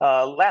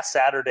last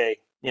Saturday.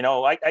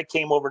 I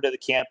came over to the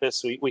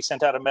campus. We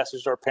sent out a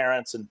message to our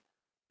parents and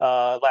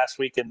last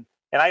week, and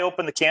I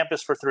opened the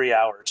campus for 3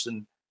 hours,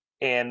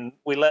 and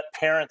we let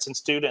parents and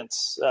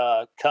students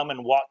come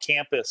and walk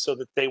campus so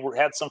that they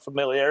had some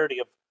familiarity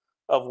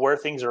of where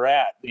things are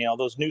at.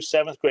 Those new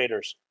 7th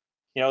graders,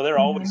 they're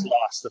always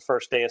lost the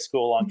first day of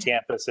school on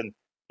campus, and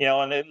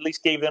at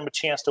least gave them a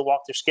chance to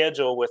walk their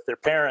schedule with their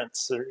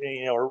parents,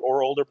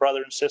 or older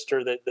brother and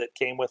sister that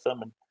came with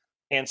them,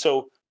 and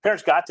so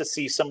parents got to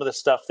see some of the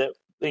stuff that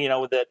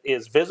that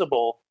is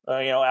visible,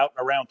 out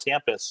and around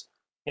campus.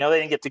 They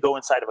didn't get to go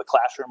inside of a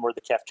classroom or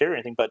the cafeteria or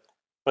anything,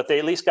 but they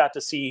at least got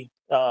to see,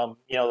 the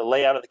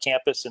layout of the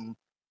campus and,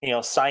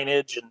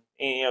 signage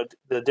and,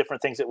 the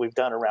different things that we've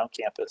done around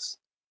campus.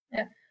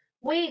 Yeah,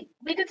 we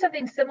did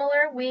something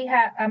similar. We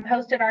had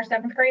hosted our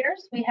 7th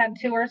graders. We had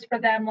tours for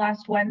them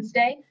last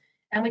Wednesday,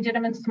 and we did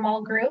them in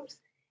small groups.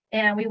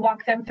 And we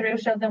walked them through,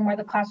 showed them where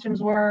the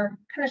classrooms were,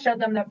 kind of showed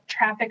them the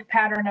traffic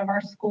pattern of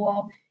our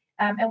school.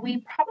 And we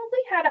probably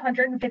had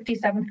 150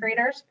 7th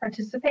graders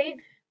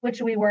participate,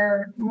 which we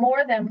were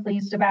more than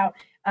pleased about.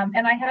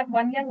 And I had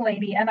one young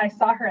lady, and I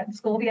saw her at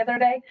school the other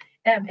day,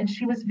 and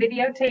she was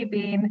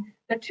videotaping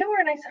the tour.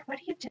 And I said, "What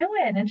are you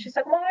doing?" And she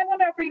said, "Well, I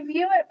want to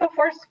review it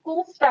before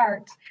school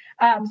starts."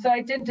 So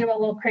I did do a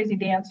little crazy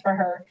dance for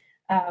her.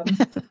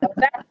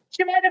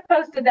 She might have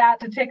posted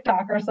that to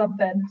TikTok or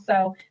something.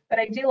 But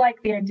I do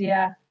like the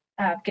idea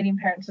of getting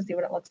parents to see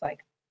what it looks like.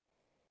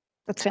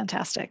 That's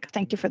fantastic.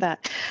 Thank you for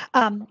that.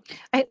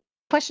 I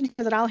question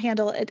here that I'll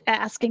handle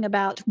asking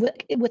about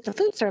with the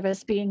food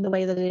service being the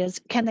way that it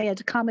is, can they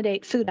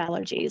accommodate food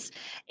allergies?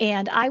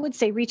 And I would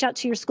say reach out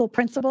to your school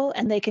principal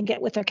and they can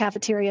get with their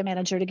cafeteria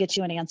manager to get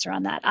you an answer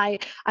on that.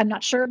 I'm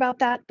not sure about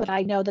that, but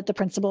I know that the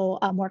principal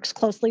works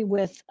closely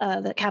with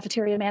the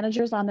cafeteria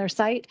managers on their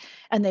site,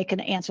 and they can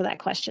answer that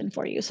question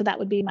for you. So that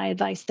would be my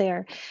advice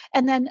there.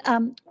 And then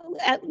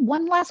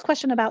one last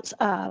question about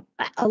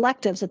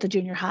electives at the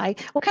junior high.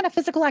 What kind of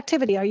physical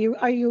activity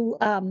are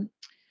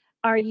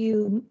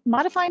you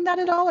modifying that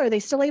at all? Are they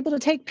still able to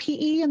take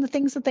PE and the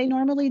things that they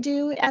normally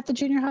do at the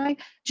junior high?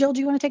 Jill, do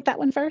you want to take that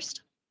one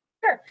first?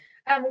 Sure.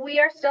 We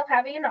are still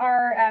having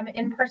our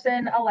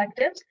in-person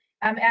electives.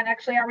 And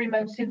actually our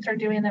remote students are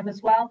doing them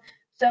as well.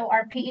 So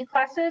our PE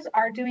classes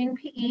are doing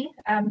PE.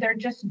 They're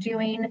just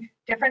doing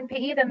different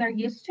PE than they're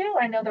used to.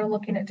 I know they're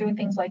looking at doing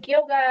things like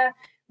yoga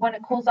when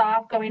it cools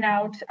off, going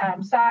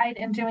outside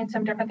and doing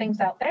some different things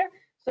out there.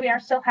 So we are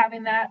still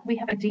having that. We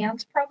have a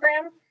dance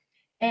program,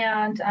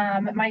 and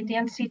my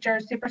dance teacher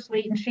is super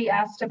sweet, and she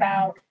asked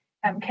about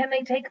can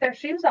they take their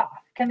shoes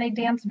off? Can they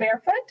dance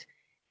barefoot?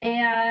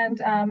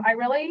 And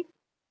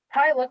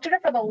I looked at her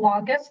for the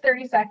longest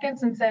 30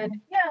 seconds and said,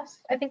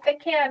 yes, I think they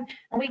can.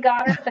 And we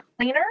got her the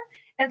cleaner.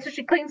 And so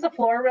she cleans the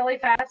floor really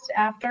fast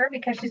after,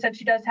 because she said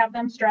she does have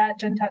them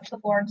stretch and touch the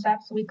floor and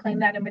stuff. So we clean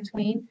that in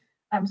between.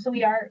 So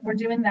we're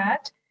doing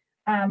that.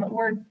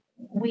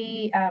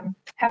 We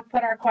have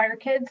put our choir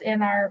kids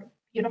in our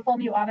beautiful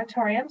new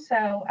auditorium.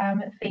 So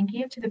thank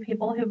you to the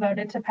people who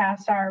voted to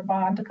pass our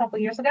bond a couple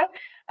years ago.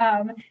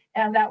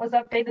 And that was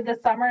updated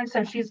this summer. And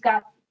so she's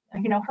got,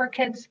 her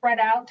kids spread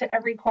out to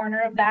every corner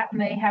of that, and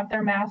they have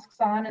their masks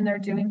on and they're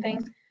doing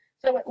things.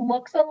 So it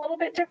looks a little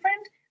bit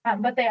different,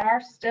 but they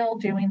are still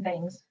doing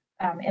things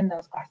in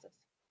those classes.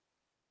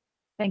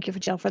 Thank you,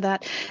 Jill, for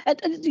that.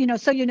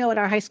 So at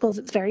our high schools,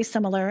 it's very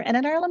similar. And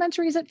in our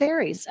elementaries, it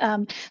varies.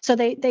 So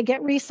they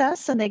get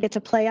recess and they get to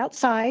play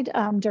outside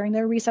during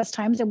their recess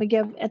times. And we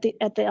give at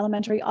the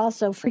elementary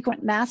also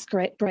frequent mask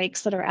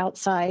breaks that are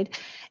outside.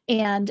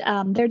 And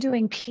they're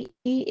doing PE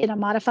in a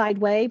modified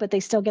way, but they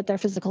still get their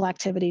physical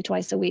activity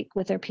twice a week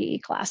with their PE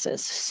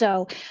classes.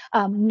 So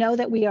know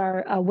that we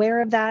are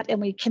aware of that, and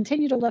we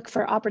continue to look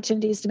for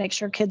opportunities to make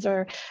sure kids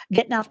are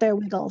getting out their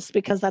wiggles,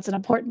 because that's an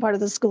important part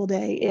of the school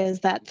day, is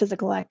that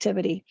physical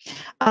activity.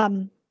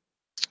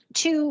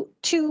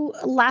 Two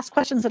last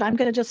questions that I'm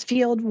going to just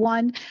field.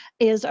 One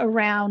is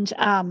around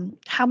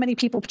how many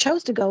people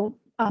chose to go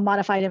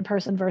modified in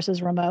person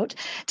versus remote.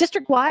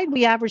 District-wide,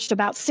 we averaged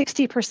about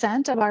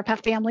 60% of our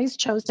families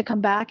chose to come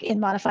back in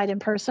modified in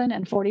person,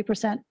 and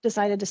 40%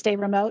 decided to stay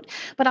remote.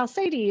 But I'll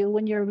say to you,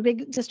 when you're a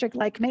big district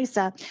like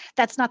Mesa,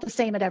 that's not the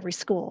same at every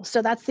school.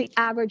 So that's the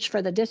average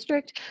for the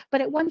district.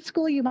 But at one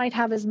school, you might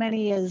have as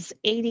many as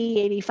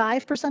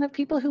 80-85% of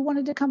people who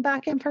wanted to come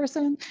back in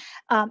person.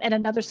 At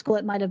another school,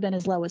 it might have been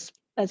as low as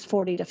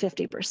 40 to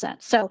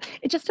 50%. So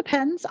it just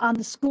depends on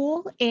the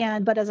school,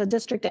 but as a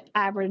district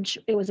average,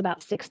 it was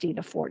about 60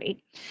 to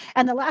 40.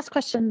 And the last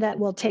question that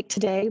we'll take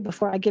today,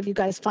 before I give you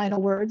guys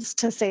final words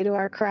to say to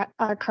our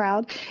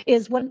crowd,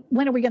 is when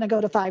are we going to go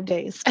to 5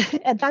 days?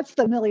 And that's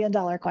the $1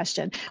 million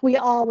question. We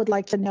all would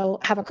like to know,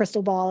 have a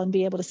crystal ball and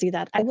be able to see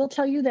that. I will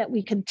tell you that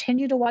we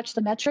continue to watch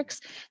the metrics.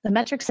 The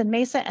metrics in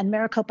Mesa and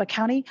Maricopa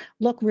County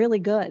look really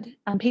good.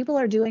 People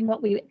are doing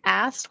what we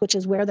asked, which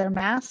is wear their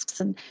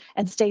masks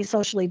and stay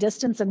socially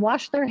distanced and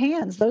wash their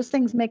hands. Those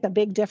things make a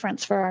big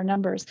difference for our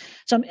numbers.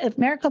 So if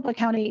Maricopa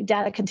County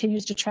data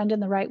continues to trend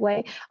in the right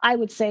way, I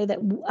would say that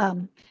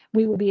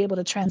we will be able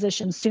to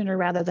transition sooner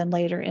rather than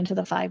later into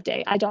the 5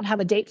 day. I don't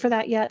have a date for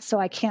that yet, so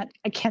I can't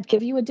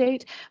give you a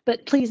date,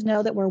 but please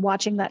know that we're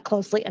watching that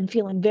closely and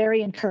feeling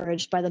very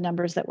encouraged by the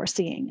numbers that we're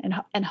seeing,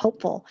 and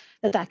hopeful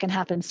that can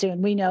happen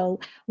soon. We know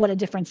what a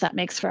difference that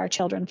makes for our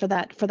children for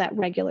that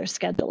regular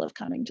schedule of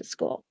coming to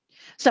school.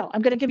 So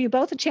I'm going to give you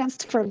both a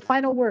chance for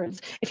final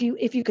words. If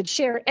you could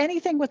share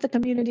anything with the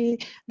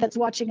community that's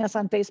watching us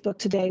on Facebook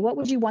today, what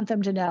would you want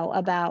them to know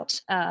about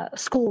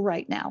school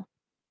right now?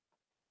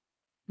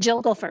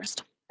 Jill, go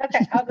first.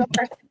 Okay, I'll go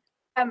first.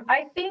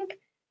 I think,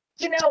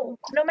 no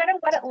matter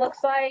what it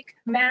looks like,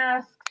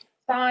 masks,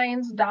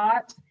 signs,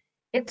 dots,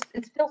 it's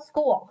still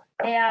school,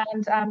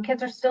 and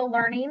kids are still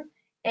learning.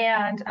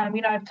 And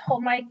I've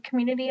told my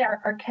community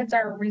our kids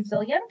are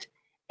resilient,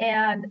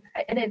 and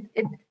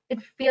it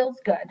feels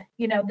good.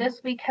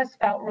 This week has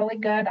felt really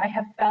good. I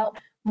have felt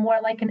more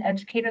like an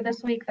educator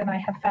this week than I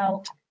have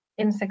felt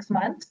in 6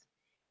 months.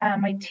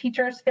 My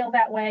teachers feel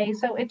that way.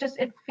 So it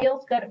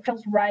feels good. It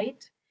feels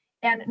right.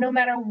 And no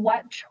matter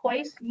what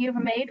choice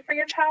you've made for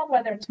your child,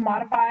 whether it's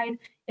modified,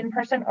 in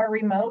person, or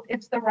remote,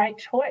 it's the right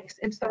choice.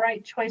 It's the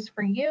right choice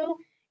for you.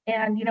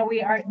 And,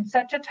 we are in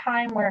such a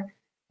time where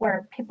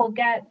people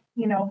get,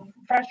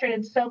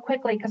 frustrated so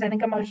quickly because I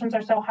think emotions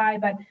are so high.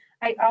 But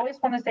I always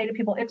want to say to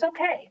people, it's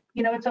okay.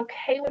 It's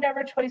okay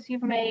whatever choice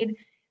you've made.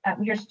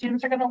 Your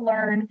students are going to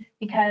learn,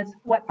 because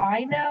what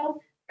I know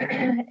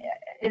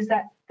is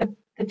that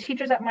the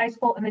teachers at my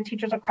school and the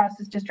teachers across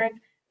this district,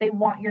 they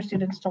want your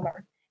students to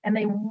learn. And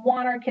they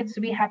want our kids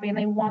to be happy, and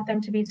they want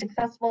them to be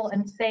successful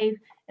and safe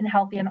and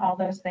healthy and all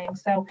those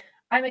things. So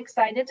I'm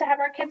excited to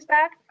have our kids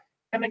back.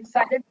 I'm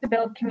excited to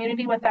build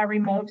community with our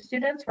remote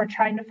students. We're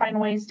trying to find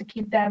ways to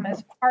keep them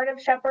as part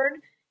of Shepherd,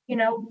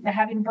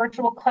 having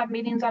virtual club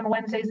meetings on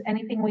Wednesdays,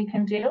 anything we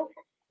can do.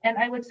 And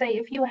I would say,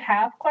 if you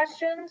have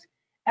questions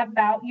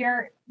about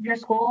your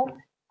school,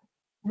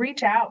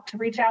 reach out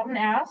and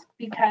ask,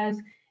 because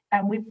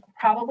we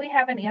probably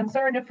have an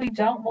answer, and if we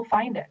don't, we'll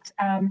find it.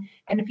 And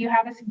if you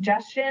have a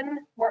suggestion,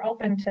 we're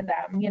open to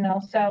them,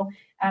 so,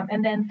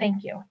 and then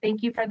thank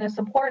you for the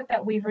support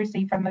that we've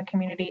received from the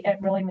community. It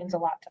really means a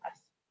lot to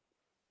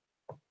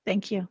us.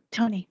 Thank you.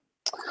 Tony.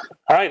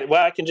 All right.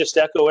 Well, I can just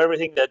echo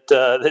everything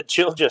that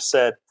Jill just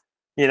said.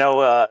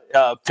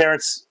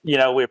 Parents,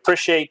 we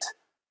appreciate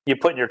you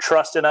putting your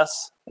trust in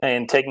us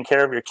and taking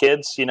care of your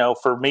kids.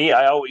 For me,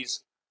 I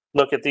always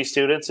look at these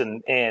students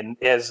and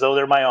as though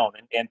they're my own,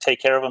 and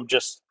take care of them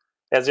just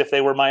as if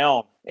they were my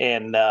own.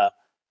 And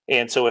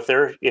so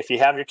if you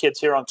have your kids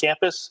here on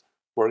campus,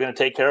 we're going to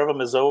take care of them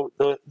as though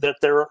that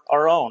they're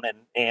our own,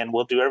 and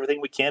we'll do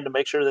everything we can to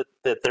make sure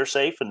that they're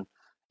safe, and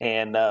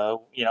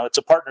it's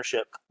a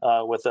partnership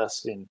with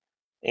us,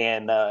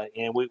 and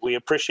we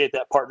appreciate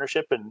that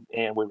partnership,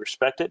 and we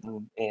respect it,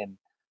 and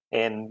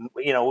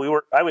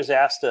I was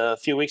asked a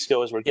few weeks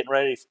ago as we're getting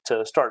ready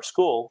to start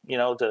school,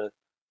 to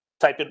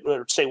type it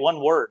or say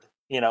one word,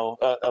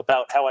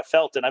 about how I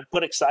felt, and I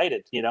put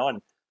excited,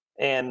 I'm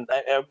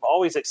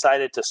always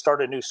excited to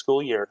start a new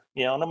school year,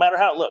 no matter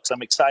how it looks.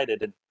 I'm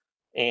excited,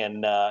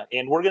 and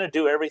we're going to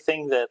do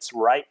everything that's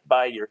right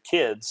by your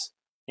kids,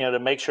 to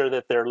make sure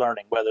that they're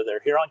learning, whether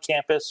they're here on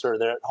campus or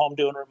they're at home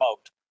doing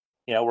remote.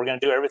 We're going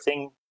to do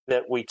everything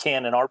that we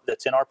can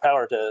that's in our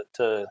power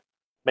to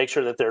make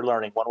sure that they're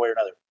learning one way or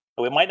another.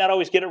 We might not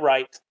always get it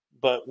right,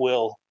 but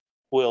we'll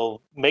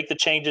make the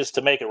changes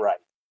to make it right.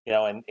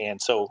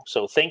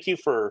 So thank you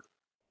for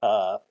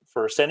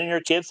sending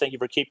your kids. Thank you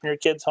for keeping your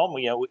kids home.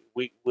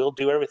 We'll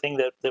do everything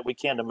that we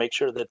can to make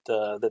sure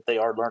that they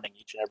are learning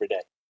each and every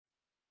day.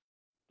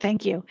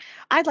 Thank you.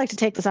 I'd like to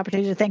take this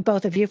opportunity to thank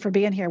both of you for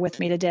being here with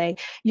me today.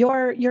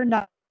 Your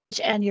knowledge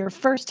and your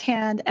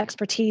firsthand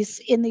expertise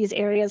in these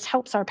areas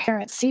helps our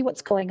parents see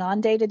what's going on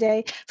day to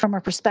day from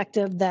a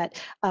perspective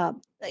that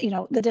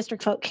the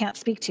district folk can't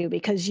speak to,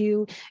 because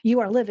you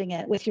are living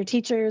it with your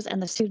teachers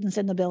and the students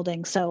in the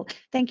building. So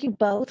thank you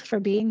both for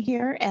being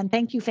here, and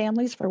thank you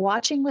families for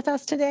watching with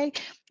us today.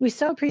 We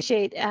so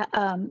appreciate,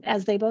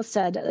 as they both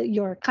said,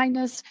 your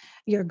kindness,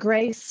 your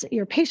grace,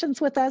 your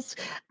patience with us.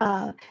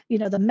 The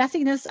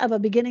messiness of a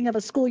beginning of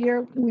a school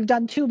year. We've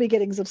done 2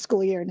 beginnings of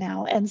school year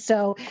now, and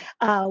so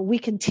we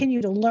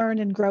continue to learn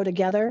and grow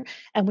together.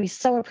 And we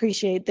so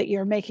appreciate that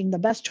you're making the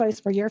best choice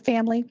for your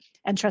family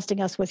and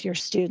trusting us with your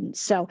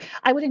students. So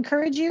I would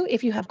encourage you,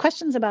 if you have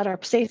questions about our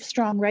Safe,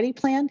 Strong, Ready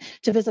plan,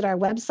 to visit our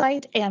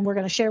website, and we're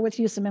going to share with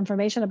you some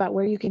information about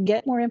where you can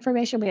get more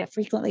information. We have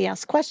frequently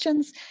asked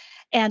questions.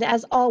 And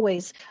as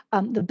always,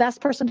 the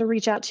best person to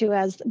reach out to,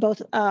 as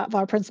both of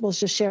our principals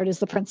just shared, is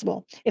the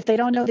principal. If they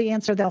don't know the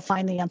answer, they'll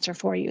find the answer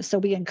for you. So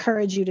we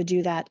encourage you to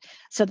do that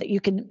so that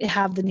you can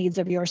have the needs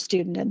of your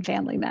student and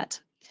family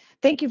met.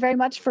 Thank you very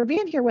much for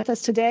being here with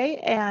us today,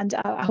 and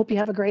I hope you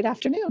have a great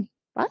afternoon.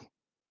 Bye.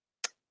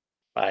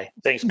 Bye.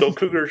 Thanks. Go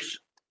Cougars.